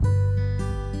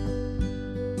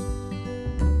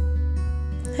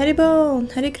Haribol,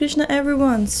 Hare Krishna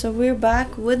everyone. So we're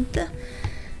back with the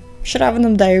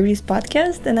Shravanam Diaries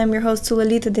podcast, and I'm your host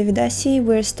Sulalita Devidasi.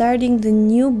 We're starting the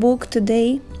new book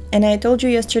today, and I told you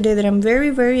yesterday that I'm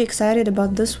very excited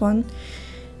about this one,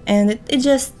 and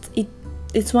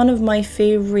it's one of my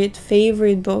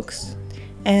favorite books,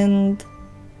 and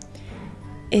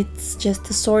it's just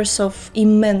a source of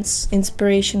immense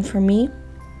inspiration for me.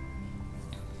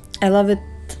 I love it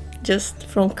just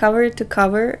from cover to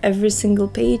cover, every single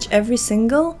page, every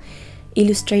single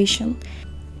illustration.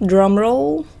 Drum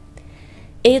roll.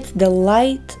 It's the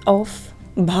Light of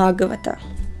Bhagavata.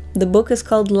 The book is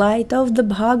called Light of the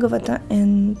Bhagavata,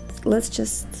 and let's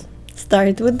just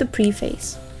start with the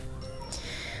preface.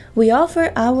 We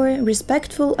offer our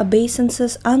respectful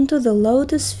obeisances unto the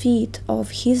lotus feet of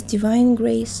His Divine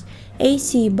Grace,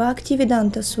 A.C.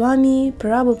 Bhaktivedanta Swami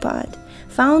Prabhupada,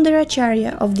 founder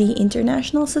Acharya of the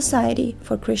International Society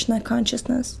for Krishna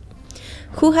Consciousness,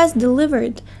 who has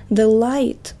delivered the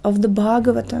light of the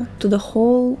Bhagavata to the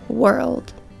whole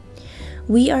world.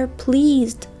 We are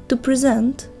pleased to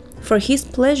present, for his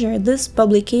pleasure, this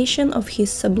publication of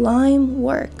his sublime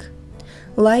work,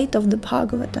 Light of the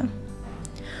Bhagavata.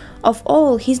 Of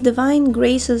all His Divine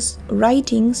Grace's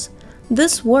writings,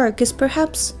 this work is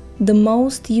perhaps the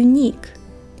most unique.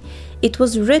 It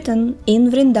was written in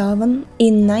Vrindavan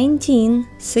in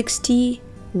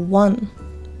 1961,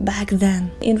 back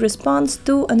then, in response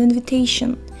to an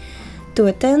invitation to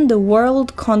attend the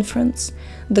World Conference,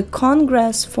 the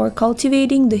Congress for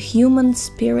Cultivating the Human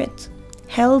Spirit,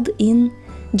 held in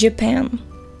Japan.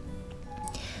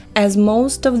 As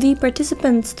most of the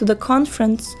participants to the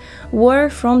conference were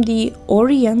from the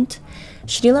Orient,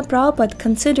 Srila Prabhupada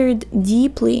considered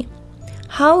deeply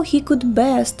how he could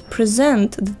best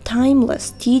present the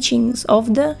timeless teachings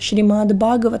of the Srimad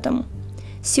Bhagavatam,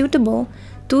 suitable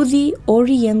to the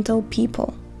Oriental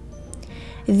people.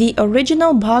 The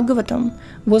original Bhagavatam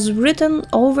was written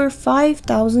over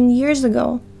 5,000 years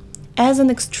ago as an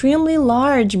extremely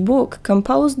large book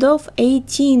composed of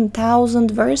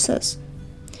 18,000 verses.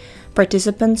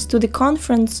 Participants to the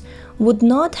conference would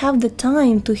not have the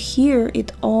time to hear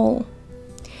it all.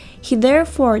 He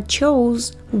therefore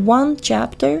chose one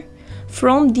chapter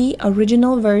from the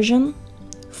original version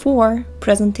for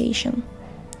presentation.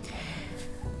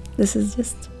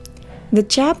 The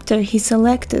chapter he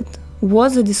selected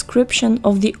was a description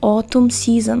of the autumn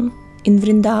season in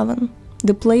Vrindavan,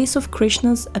 the place of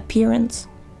Krishna's appearance.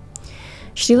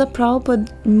 Srila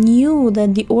Prabhupada knew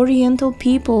that the Oriental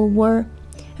people were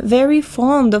very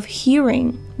fond of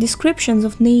hearing descriptions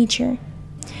of nature,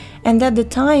 and that the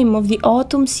time of the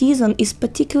autumn season is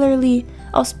particularly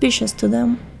auspicious to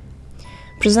them.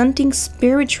 Presenting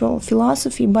spiritual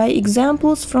philosophy by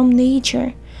examples from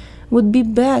nature would be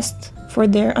best for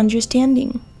their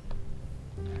understanding.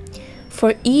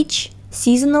 For each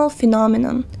seasonal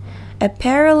phenomenon, a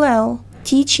parallel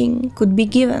teaching could be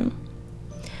given.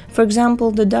 For example,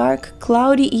 the dark,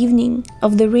 cloudy evening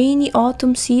of the rainy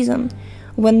autumn season,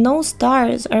 when no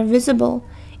stars are visible,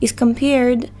 is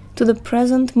compared to the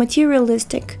present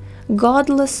materialistic,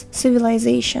 godless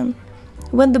civilization,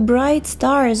 when the bright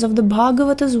stars of the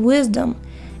Bhagavata's wisdom,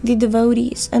 the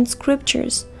devotees and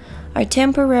scriptures, are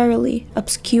temporarily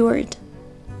obscured.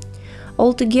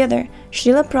 Altogether,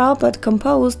 Srila Prabhupada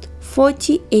composed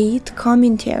 48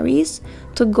 commentaries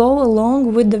to go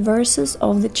along with the verses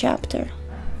of the chapter.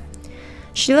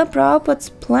 Srila Prabhupada's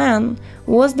plan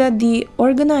was that the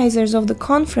organizers of the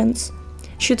conference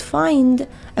should find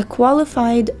a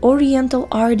qualified Oriental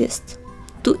artist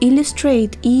to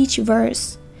illustrate each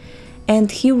verse,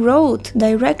 and he wrote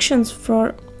directions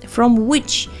from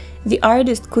which the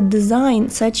artist could design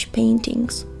such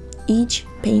paintings, each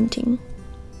painting.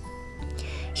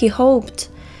 He hoped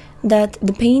that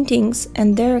the paintings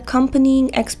and their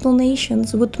accompanying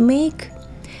explanations would make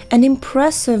an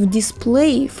impressive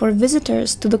display for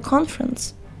visitors to the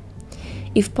conference.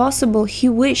 If possible, he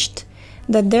wished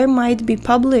that there might be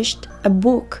published a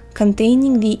book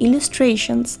containing the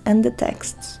illustrations and the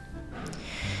texts.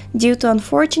 Due to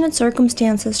unfortunate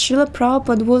circumstances, Srila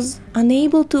Prabhupada was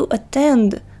unable to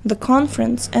attend the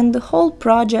conference, and the whole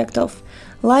project of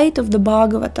Light of the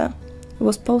Bhagavata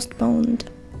was postponed.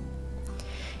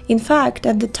 In fact,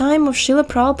 at the time of Srila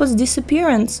Prabhupada's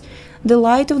disappearance, the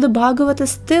Light of the Bhagavata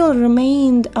still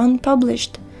remained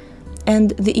unpublished,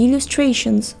 and the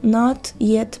illustrations not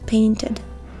yet painted.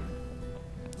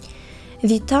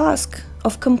 The task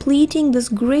of completing this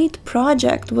great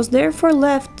project was therefore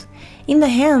left in the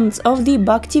hands of the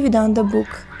Bhaktivedanta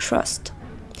Book Trust,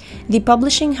 the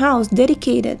publishing house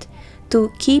dedicated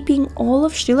to keeping all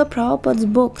of Srila Prabhupada's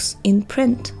books in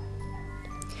print.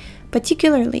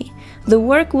 Particularly, the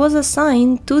work was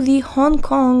assigned to the Hong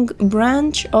Kong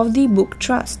branch of the Book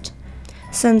Trust,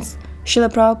 since Srila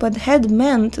Prabhupada had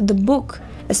meant the book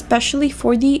especially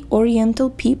for the Oriental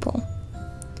people.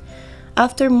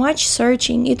 After much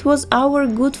searching, it was our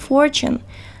good fortune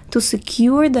to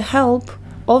secure the help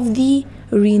of the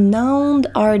renowned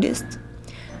artist,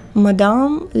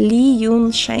 Madame Li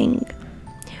Yun Sheng,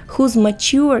 whose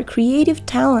mature creative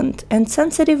talent and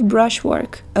sensitive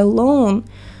brushwork alone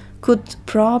could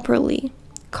properly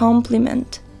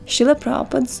complement Srila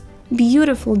Prabhupada's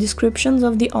beautiful descriptions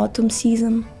of the autumn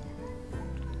season.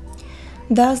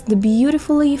 Thus, the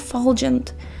beautifully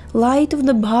effulgent light of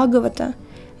the Bhagavata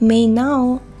may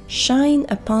now shine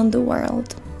upon the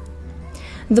world.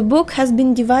 The book has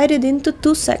been divided into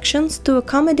 2 sections to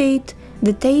accommodate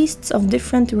the tastes of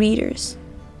different readers.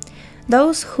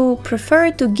 Those who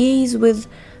prefer to gaze with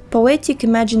poetic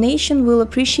imagination will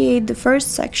appreciate the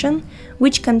first section,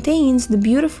 which contains the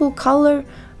beautiful color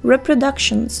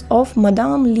reproductions of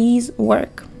Madame Li's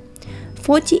work.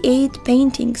 48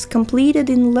 paintings completed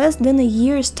in less than a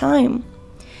year's time,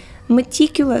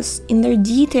 meticulous in their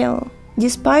detail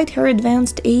despite her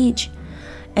advanced age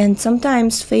and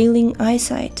sometimes failing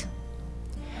eyesight.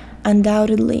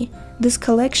 Undoubtedly, this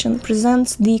collection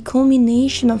presents the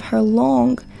culmination of her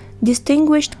long,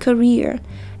 distinguished career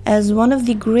as one of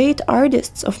the great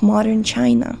artists of modern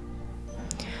China.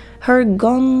 Her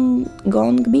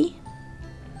Gongbi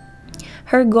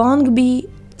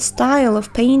style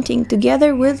of painting,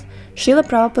 together with Srila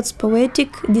Prabhupada's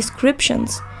poetic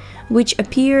descriptions, which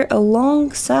appear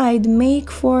alongside,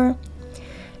 make for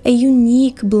a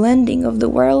unique blending of the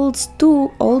world's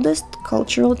 2 oldest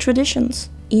cultural traditions,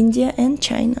 India and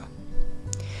China.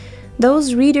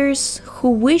 Those readers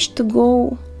who wish to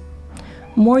go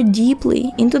more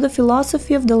deeply into the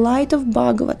philosophy of the light of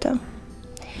Bhagavata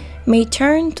may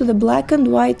turn to the black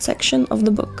and white section of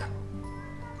the book.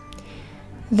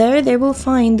 There they will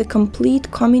find the complete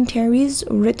commentaries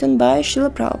written by Srila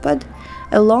Prabhupada,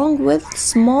 along with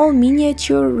small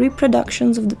miniature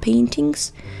reproductions of the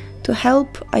paintings to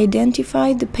help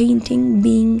identify the painting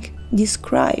being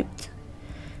described.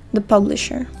 The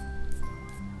publisher.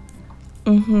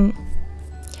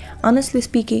 Honestly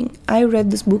speaking, I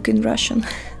read this book in Russian.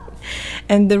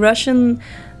 And the Russian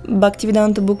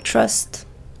Bhaktivedanta Book Trust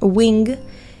wing,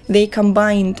 they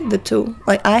combined the 2.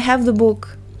 Like, I have the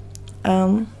book,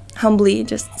 humbly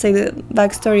just say the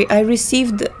backstory. I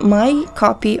received my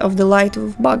copy of the Light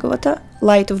of the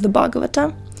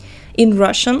Bhagavata in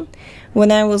Russian when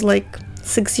I was like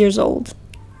 6 years old.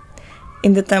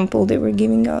 In the temple, they were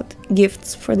giving out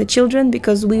gifts for the children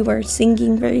because we were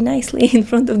singing very nicely in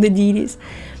front of the deities.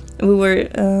 We were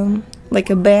like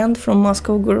a band from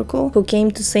Moscow Gurukul who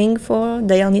came to sing for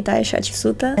Dayalnitaya Shachi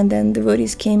Sutta, and then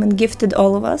devotees came and gifted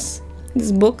all of us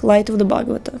this book, Light of the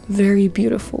Bhagavata. Very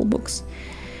beautiful books.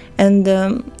 And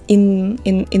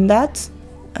in that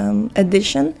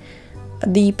edition,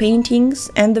 the paintings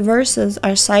and the verses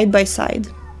are side by side,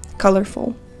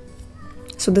 colorful.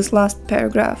 So this last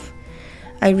paragraph,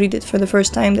 I read it for the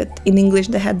first time that in English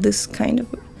they had this kind of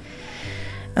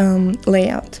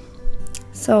layout.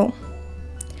 So,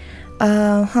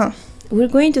 we're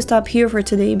going to stop here for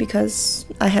today because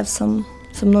I have some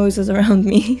noises around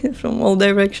me from all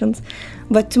directions.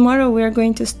 But tomorrow we're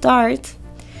going to start,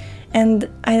 and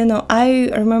I don't know, I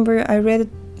remember I read it,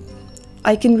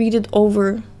 I can read it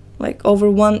over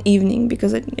one evening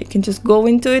because I can just go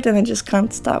into it and I just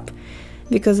can't stop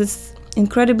because it's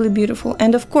incredibly beautiful.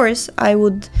 And of course, I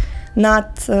would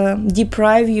not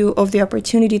deprive you of the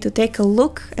opportunity to take a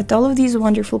look at all of these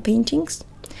wonderful paintings.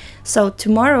 So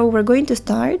tomorrow we're going to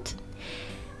start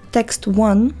text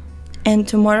 1, and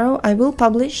tomorrow I will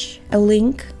publish a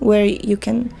link where you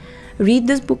can read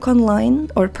this book online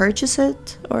or purchase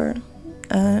it or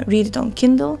read it on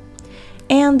Kindle,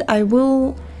 and I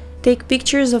will take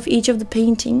pictures of each of the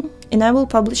painting and I will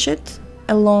publish it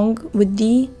along with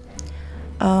the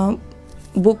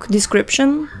book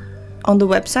description on the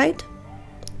website,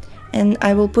 and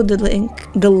I will put the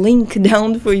link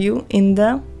down for you in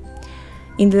the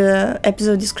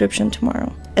episode description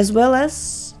tomorrow, as well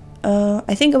as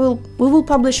I think we will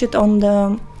publish it on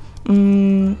the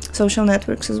social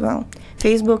networks as well,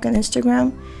 Facebook and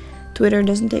Instagram. Twitter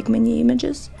doesn't take many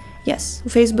images. Yes,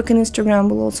 Facebook and Instagram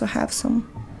will also have some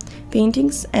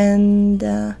paintings and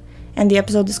the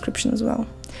episode description as well.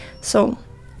 So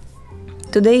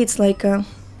today it's like a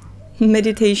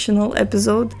meditational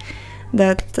episode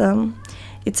that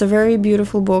it's a very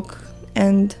beautiful book,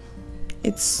 and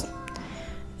it's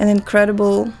an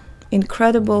incredible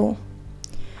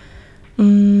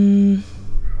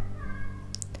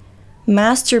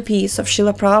masterpiece of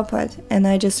Srila Prabhupada, and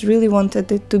I just really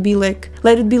wanted it to be like,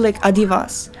 let it be like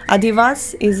Adivas.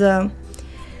 Adivas is a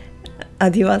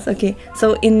Adivas, okay.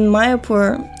 So in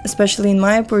Mayapur, especially in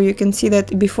Mayapur, you can see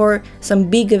that before some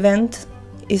big event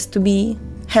is to be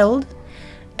held,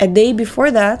 a day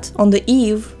before that, on the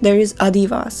eve, there is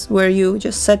Adivas, where you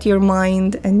just set your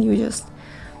mind and you just,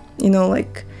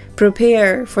 like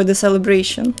prepare for the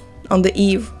celebration on the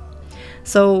eve.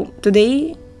 So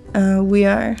today we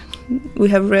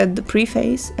have read the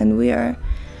preface, and we are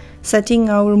setting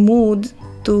our mood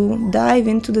to dive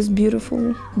into this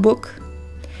beautiful book,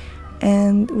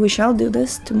 and we shall do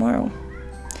this tomorrow.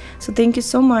 So thank you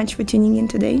so much for tuning in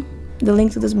today. The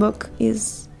link to this book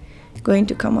is going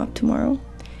to come up tomorrow,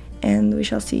 and we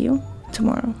shall see you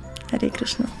tomorrow. Hare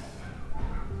Krishna.